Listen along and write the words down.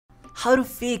How to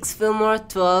fix Filmora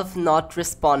 12 not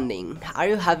responding? Are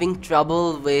you having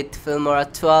trouble with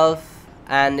Filmora 12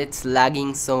 and it's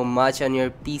lagging so much on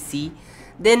your PC?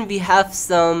 Then we have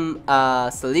some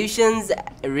solutions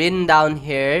written down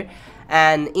here,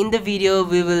 and in the video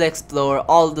we will explore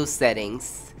all those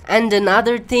settings. And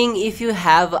another thing, if you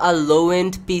have a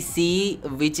low-end PC,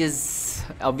 which is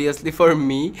obviously for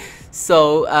me,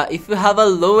 so if you have a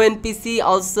low-end PC,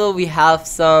 also we have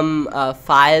some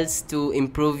files to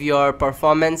improve your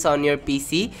performance on your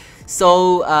PC.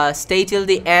 So stay till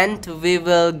the end, we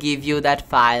will give you that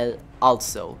file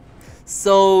also.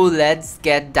 So let's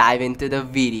dive into the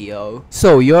video.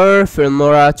 So your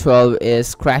Filmora 12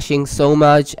 is crashing so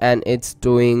much and it's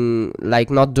doing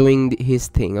not doing his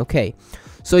thing. Okay,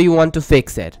 so you want to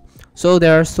fix it. So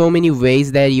there are so many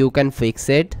ways that you can fix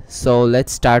it. So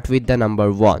let's start with the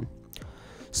number 1.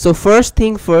 So first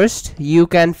thing first, you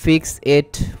can fix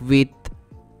it with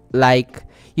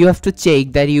you have to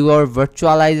check that your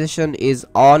virtualization is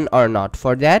on or not.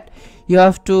 For that you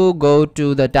have to go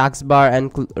to the taskbar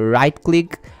and right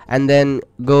click and then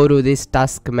go to this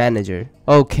task manager.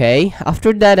 Okay,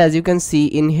 after that, as you can see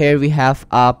in here, we have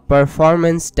a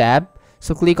performance tab.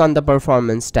 So click on the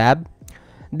performance tab.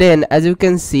 Then as you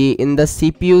can see in the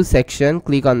CPU section,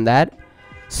 click on that.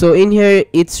 So in here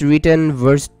it's written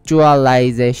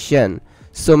virtualization,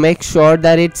 so make sure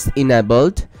that it's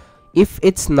enabled. If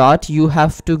it's not, you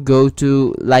have to go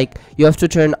to you have to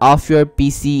turn off your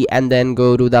PC and then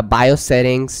go to the BIOS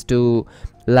settings to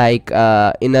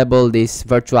enable this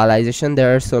virtualization.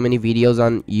 There are so many videos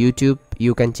on YouTube,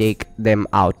 you can check them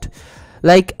out.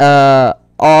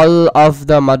 All of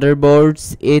the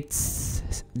motherboards, it's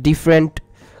different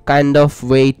kind of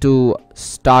way to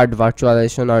start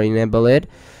virtualization or enable it.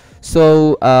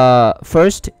 So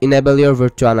first, enable your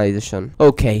virtualization.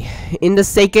 Okay, in the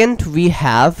second we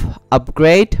have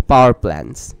upgrade power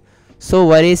plans. So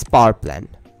what is power plan?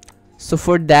 So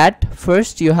for that,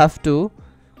 first you have to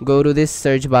go to this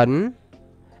search button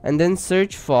and then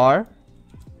search for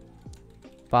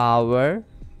power.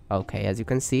 Okay, as you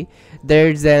can see,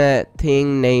 there's a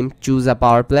thing named choose a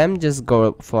power plan. Just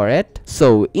go for it.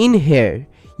 So in here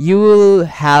you will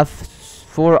have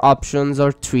 4 options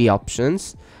or 3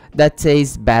 options that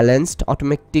says balanced,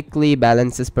 automatically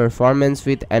balances performance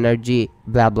with energy,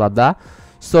 blah blah blah.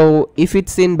 So if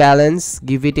it's in balance,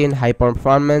 give it in high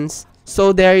performance.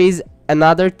 So there is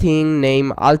another thing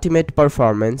named ultimate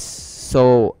performance.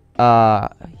 So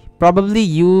probably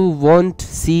you won't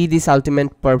see this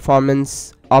ultimate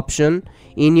performance option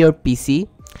in your PC.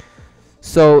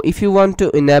 So if you want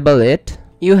to enable it,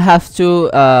 you have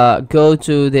to go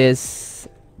to this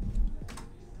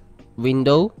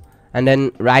window and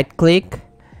then right click,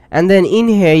 and then in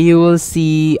here you will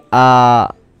see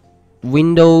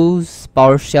Windows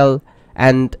PowerShell,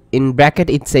 and in bracket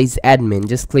it says admin.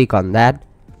 Just click on that.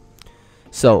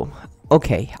 So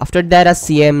okay, after that a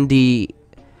CMD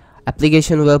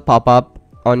application will pop up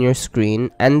on your screen,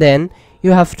 and then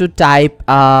you have to type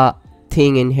a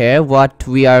thing in here what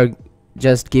we are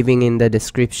just giving in the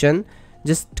description.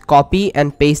 Just copy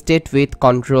and paste it with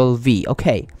Ctrl V.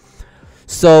 Okay,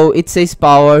 so it says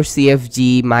power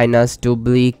CFG minus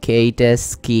duplicate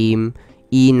scheme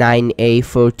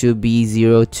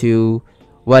E9A42B02,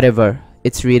 whatever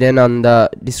it's written on the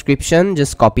description.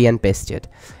 Just copy and paste it,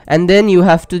 and then you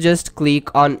have to just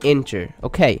click on enter.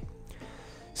 Okay,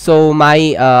 so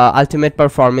my ultimate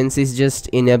performance is just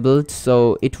enabled,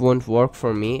 so it won't work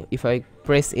for me if I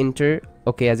press enter.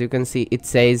 Okay, as you can see it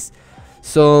says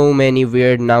so many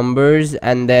weird numbers,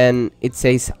 and then it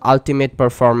says ultimate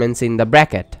performance in the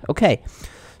bracket. Okay,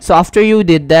 so after you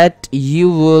did that, you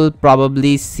will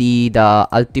probably see the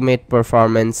ultimate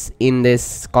performance in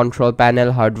this control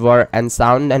panel, hardware and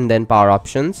sound, and then power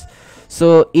options.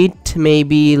 So it may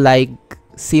be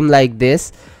seem like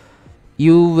this.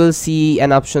 You will see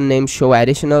an option named show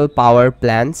additional power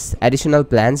plans,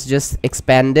 just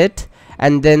expand it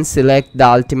and then select the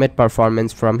ultimate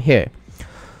performance from here.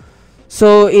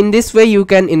 So in this way you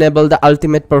can enable the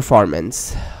ultimate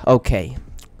performance. Okay,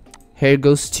 here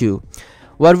goes 2.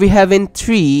 What we have in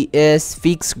 3 is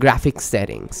fix graphics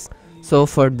settings. So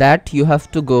for that you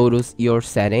have to go to your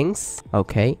settings.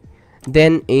 Okay,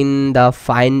 then in the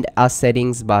find a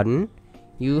settings button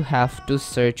you have to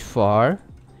search for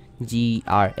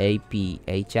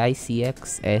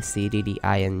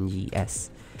graphicssettings,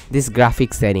 this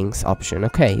graphic settings option.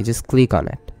 Okay, just click on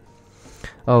it.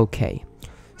 Okay,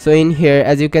 so in here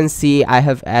as you can see I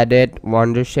have added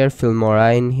Wondershare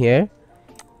Filmora in here.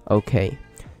 Okay,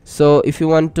 so if you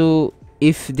want to,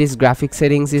 if this graphic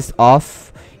settings is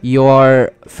off,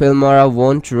 your Filmora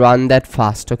won't run that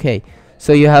fast. Okay,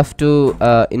 So you have to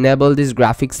enable these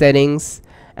graphic settings,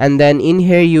 and then in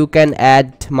here you can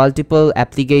add multiple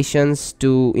applications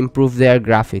to improve their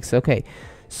graphics. Okay,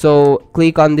 so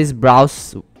click on this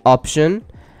browse option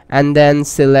and then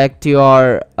select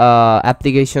your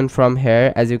application from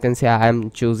here. As you can see, I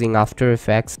am choosing After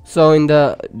Effects. So in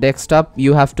the desktop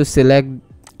you have to select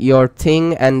your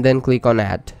thing and then click on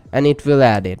add, and it will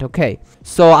add it. Okay,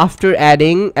 so after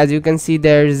adding, as you can see,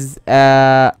 there's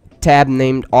a tab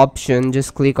named option.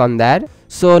 Just click on that.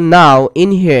 So now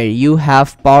in here you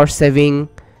have power saving,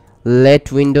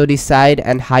 let window decide,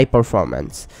 and high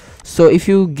performance. So if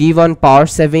you give on power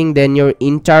saving, then your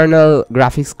internal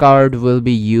graphics card will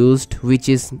be used, which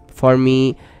is for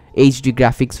me HD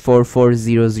graphics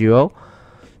 4400.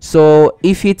 So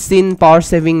if it's in power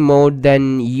saving mode,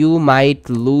 then you might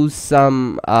lose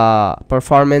some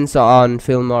performance on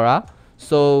Filmora.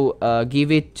 So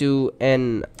give it to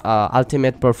an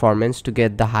ultimate performance to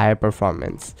get the higher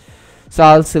performance. So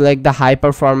I'll select the high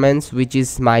performance, which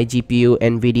is my GPU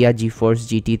NVIDIA GeForce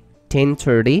GT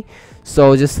 1030.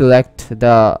 So just select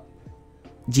the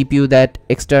GPU that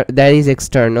is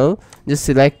external, just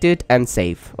select it and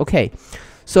save. Okay,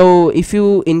 so if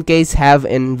you in case have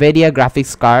NVIDIA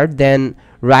graphics card, then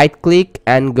right click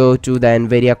and go to the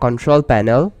NVIDIA control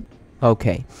panel.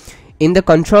 Okay, in the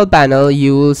control panel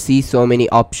you will see so many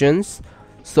options.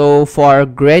 So for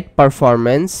great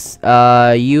performance,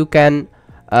 you can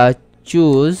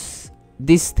choose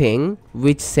this thing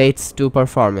which sets to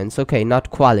performance. Okay,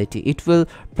 not quality. It will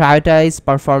prioritize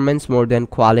performance more than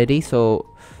quality, so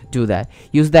do that.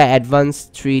 Use the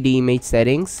advanced 3D image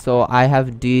settings. So I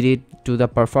have did it to the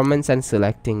performance and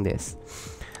selecting this.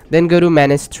 Then go to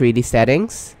manage 3D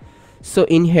settings. So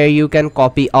in here you can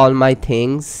copy all my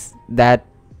things that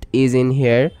is in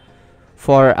here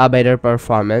for a better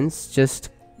performance. Just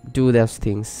do those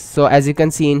things. So as you can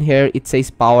see in here, it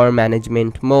says power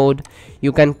management mode.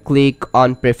 You can click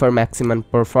on prefer maximum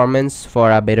performance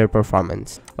for a better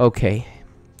performance. Okay,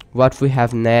 what we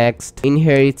have next in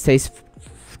here, it says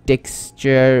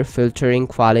texture filtering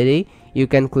quality. You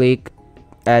can click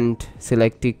and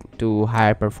select it to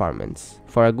higher performance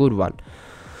for a good one.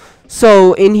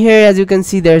 So in here, as you can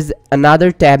see, there's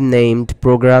another tab named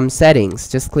program settings.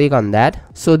 Just click on that.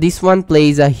 So this one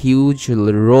plays a huge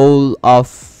role of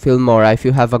Filmora if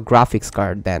you have a graphics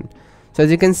card. Then so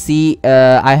as you can see,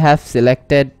 I have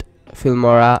selected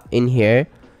Filmora in here.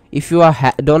 If you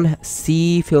don't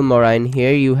see Filmora in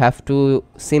here, you have to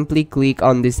simply click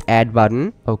on this add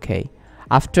button. Okay,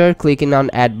 after clicking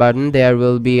on add button, there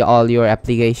will be all your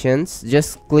applications.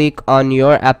 Just click on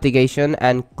your application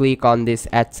and click on this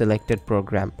add selected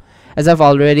program. As I've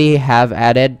already have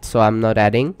added, so I'm not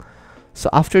adding. So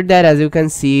after that, as you can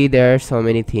see, there are so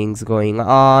many things going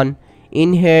on.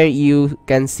 In here you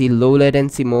can see low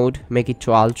latency mode, make it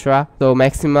to ultra. So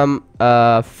maximum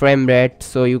frame rate,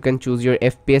 so you can choose your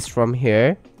FPS from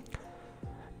here.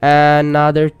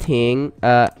 Another thing,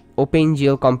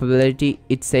 OpenGL compatibility,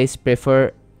 it says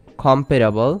prefer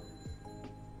compatible.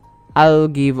 I'll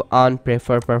give on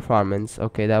prefer performance.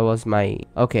 Okay, that was my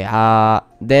okay.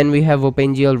 Then we have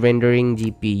OpenGL rendering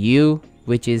GPU,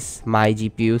 which is my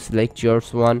GPU. Select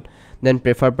yours one. Then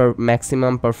prefer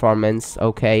maximum performance.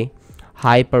 Okay,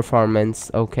 high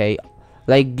performance. Okay,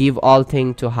 like give all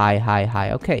thing to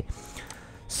high. Okay,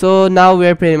 so now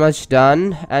we're pretty much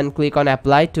done, and click on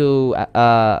apply to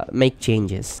make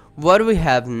changes. What we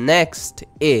have next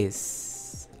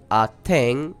is a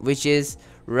thing which is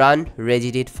run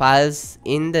regedit files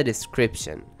in the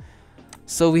description.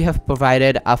 So we have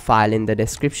provided a file in the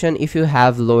description. If you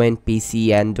have low-end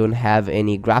PC and don't have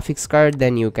any graphics card,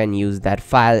 then you can use that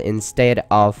file instead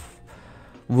of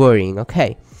worrying.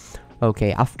 Okay,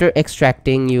 after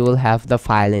extracting, you will have the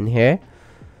file in here.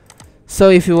 So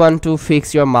if you want to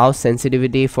fix your mouse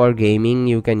sensitivity for gaming,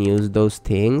 you can use those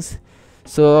things.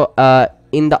 So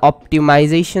in the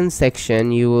optimization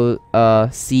section, you will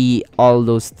see all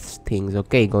those things,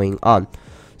 okay, going on.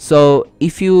 So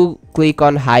if you click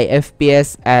on high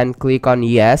FPS and click on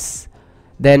yes,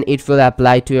 then it will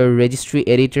apply to your registry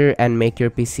editor and make your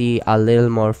PC a little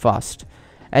more fast.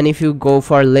 And if you go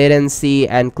for latency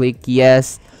and click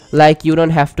yes, like you don't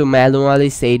have to manually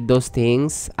set those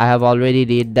things. I have already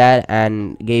did that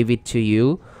and gave it to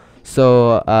you,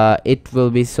 so it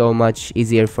will be so much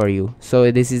easier for you.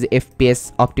 So this is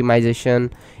FPS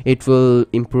optimization. It will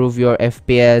improve your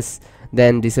FPS.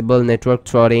 Then disable network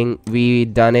throttling. We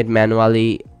done it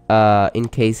manually in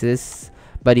cases,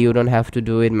 but you don't have to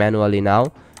do it manually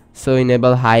now. So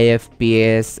enable high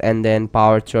FPS and then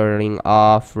power throttling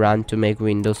off. Run to make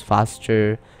Windows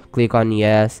faster. Click on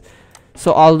yes.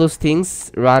 So all those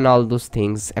things, run all those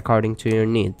things according to your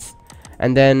needs.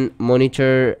 and then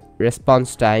monitor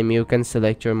response time, you can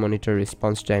select your monitor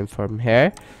response time from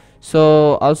here.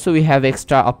 So also we have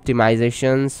extra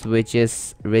optimizations, which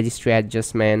is registry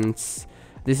adjustments.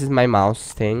 This is my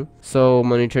mouse thing. So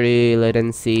monetary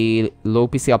latency, low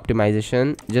PC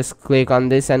optimization, just click on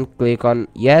this and click on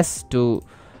yes to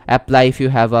apply if you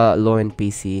have a low end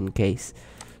PC in case.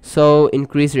 So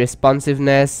increase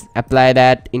responsiveness, apply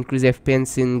that. Increase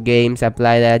FPS in games,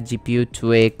 apply that. GPU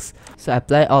tweaks, so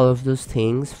apply all of those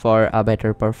things for a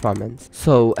better performance.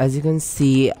 So as you can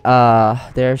see,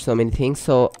 there are so many things.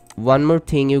 So one more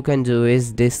thing you can do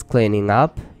is disk cleaning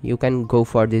up. You can go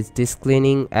for this disk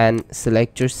cleaning and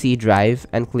select your C drive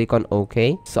and click on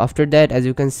OK. So after that, as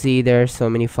you can see, there are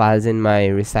so many files in my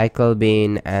recycle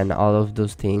bin and all of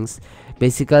those things.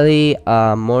 Basically,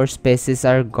 more spaces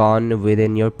are gone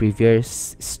within your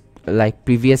previous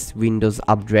Windows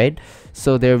upgrade.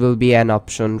 So there will be an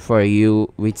option for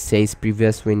you which says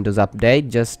previous Windows update.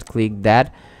 Just click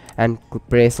that and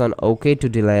press on OK to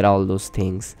delete all those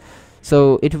things.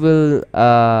 So it will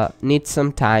need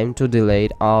some time to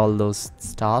delete all those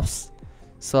stuffs.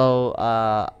 So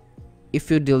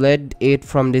if you delete it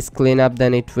from this cleanup,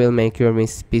 then it will make your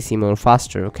PC more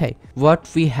faster. Okay, what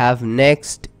we have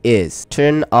next is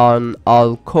turn on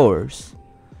all cores.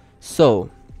 So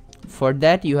for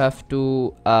that, you have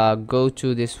to go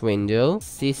to this window,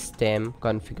 system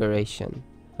configuration.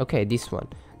 Okay, this one,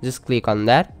 just click on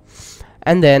that.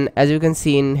 And then as you can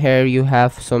see in here, you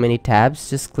have so many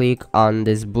tabs. Just click on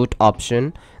this boot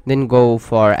option, then go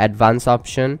for advanced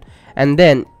option, and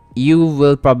then you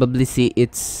will probably see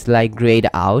it's like grayed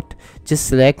out. Just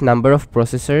select number of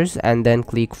processors and then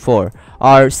click 4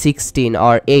 or 16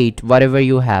 or 8, whatever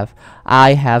you have.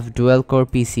 I have dual core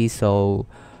PC, so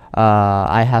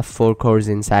I have 4 cores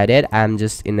inside it. I'm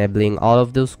just enabling all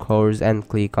of those cores and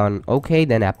click on OK,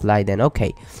 then apply, then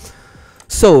OK.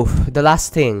 So the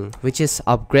last thing, which is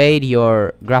upgrade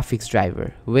your graphics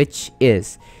driver, which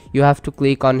is you have to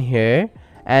click on here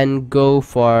and go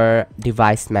for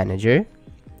device manager,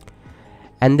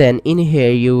 and then in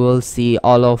here you will see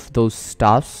all of those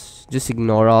stuffs. Just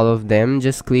ignore all of them,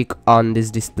 just click on this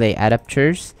display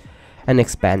adapters and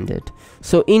expand it.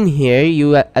 So in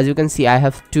here, as you can see, I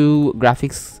have 2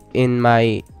 graphics in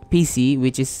my PC,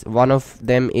 which is one of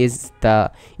them is the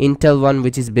Intel one,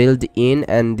 which is built in,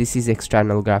 and this is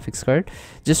external graphics card.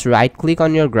 Just right click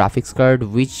on your graphics card,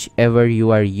 whichever you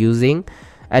are using,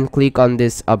 and click on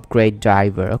this upgrade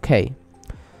driver. Okay,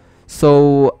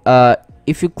 so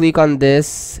if you click on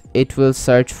this, it will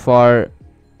search for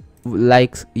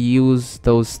use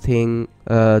those thing,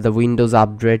 the Windows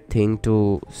upgrade thing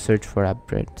to search for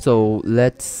upgrade. So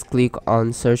let's click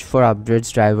on search for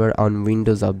upgrades driver on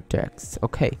Windows objects.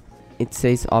 Okay, it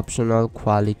says optional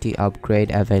quality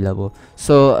upgrade available.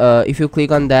 So if you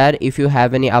click on that, if you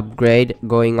have any upgrade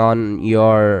going on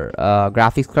your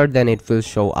graphics card, then it will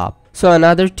show up. So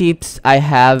another tips I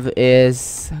have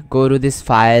is go to this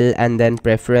file and then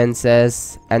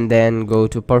preferences and then go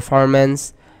to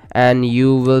performance, and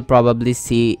you will probably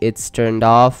see it's turned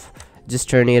off. Just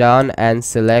turn it on and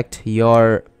select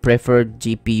your preferred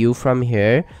GPU from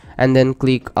here, and then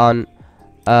click on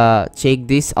check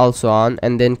this also on,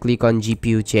 and then click on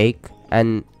GPU check,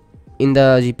 and in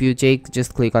the GPU check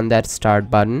just click on that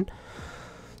start button.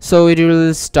 So it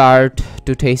will start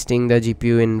to testing the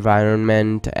GPU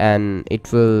environment, and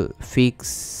it will fix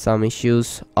some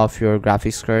issues of your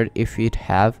graphics card if it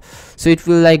have. So it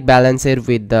will like balance it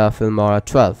with the Filmora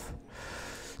 12.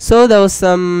 So there was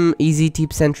some easy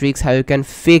tips and tricks how you can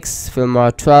fix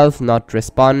Filmora 12 not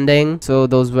responding. So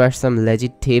those were some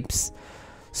legit tips.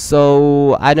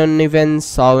 So I don't even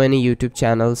saw any YouTube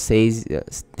channel says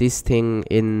this thing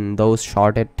in those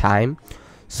shorted time.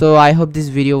 So I hope this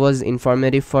video was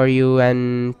informative for you,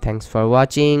 and thanks for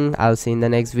watching. I'll see you in the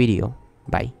next video.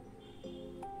 Bye.